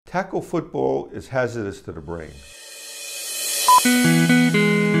Tackle football is hazardous to the brain.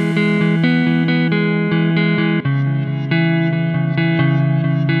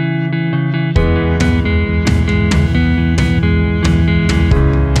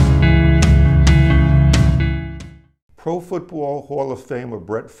 Pro Football Hall of Famer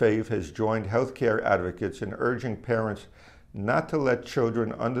Brett Favre has joined healthcare advocates in urging parents not to let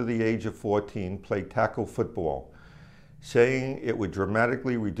children under the age of 14 play tackle football, saying it would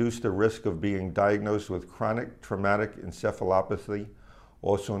dramatically reduce the risk of being diagnosed with chronic traumatic encephalopathy,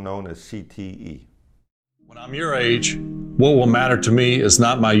 also known as CTE. When I'm your age, what will matter to me is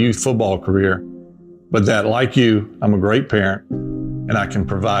not my youth football career, but that, like you, I'm a great parent and I can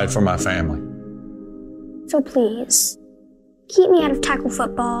provide for my family. So please, keep me out of tackle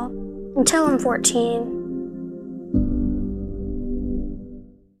football until I'm 14.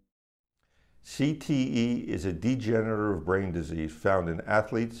 CTE is a degenerative brain disease found in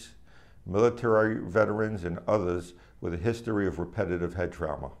athletes, military veterans, and others with a history of repetitive head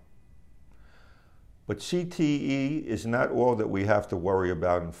trauma. But CTE is not all that we have to worry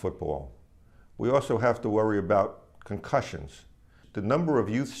about in football. We also have to worry about concussions. The number of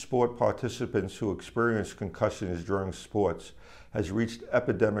youth sport participants who experience concussions during sports has reached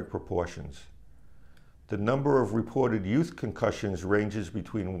epidemic proportions. The number of reported youth concussions ranges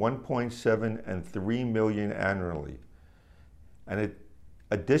between 1.7 and 3 million annually. And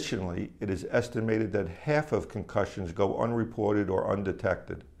additionally, it is estimated that half of concussions go unreported or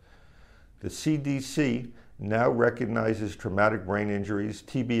undetected. The CDC now recognizes traumatic brain injuries,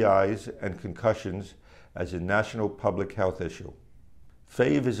 TBIs, and concussions as a national public health issue.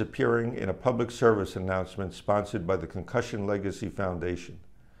 Favre is appearing in a public service announcement sponsored by the Concussion Legacy Foundation,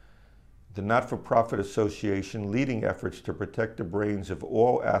 the not-for-profit association leading efforts to protect the brains of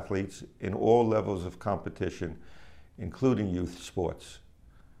all athletes in all levels of competition, including youth sports.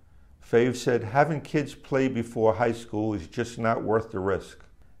 Favre said, "Having kids play before high school is just not worth the risk.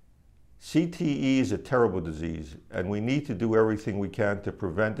 CTE is a terrible disease, and we need to do everything we can to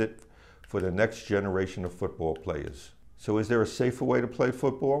prevent it for the next generation of football players." So is there a safer way to play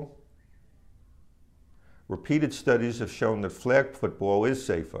football? Repeated studies have shown that flag football is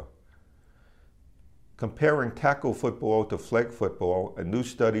safer. Comparing tackle football to flag football, a new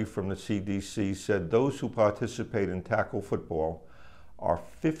study from the CDC said those who participate in tackle football are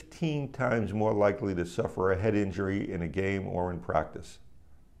 15 times more likely to suffer a head injury in a game or in practice.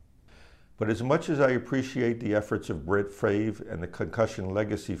 But as much as I appreciate the efforts of Brett Favre and the Concussion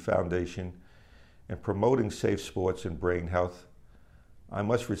Legacy Foundation in promoting safe sports and brain health, I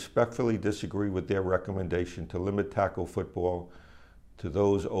must respectfully disagree with their recommendation to limit tackle football to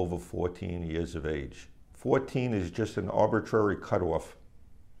those over 14 years of age. 14 is just an arbitrary cutoff.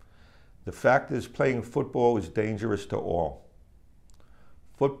 The fact is, playing football is dangerous to all.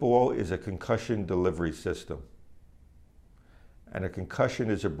 Football is a concussion delivery system, and a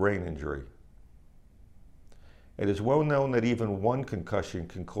concussion is a brain injury. It is well known that even one concussion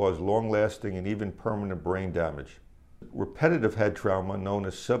can cause long-lasting and even permanent brain damage. Repetitive head trauma, known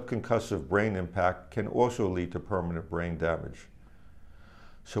as subconcussive brain impact, can also lead to permanent brain damage.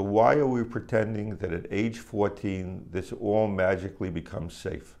 So why are we pretending that at age 14 this all magically becomes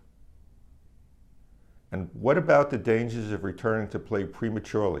safe? And what about the dangers of returning to play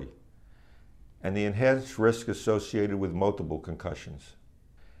prematurely and the enhanced risk associated with multiple concussions?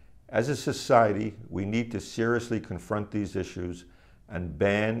 As a society, we need to seriously confront these issues and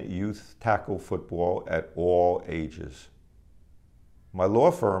ban youth tackle football at all ages. My law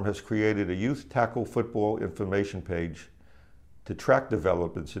firm has created a youth tackle football information page to track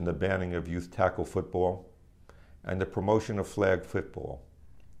developments in the banning of youth tackle football and the promotion of flag football.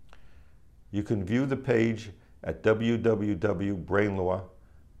 You can view the page at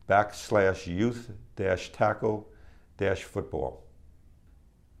www.brainlaw.com/youth-tackle-football.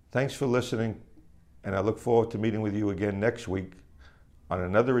 Thanks for listening, and I look forward to meeting with you again next week on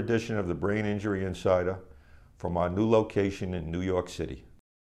another edition of the Brain Injury Insider from our new location in New York City.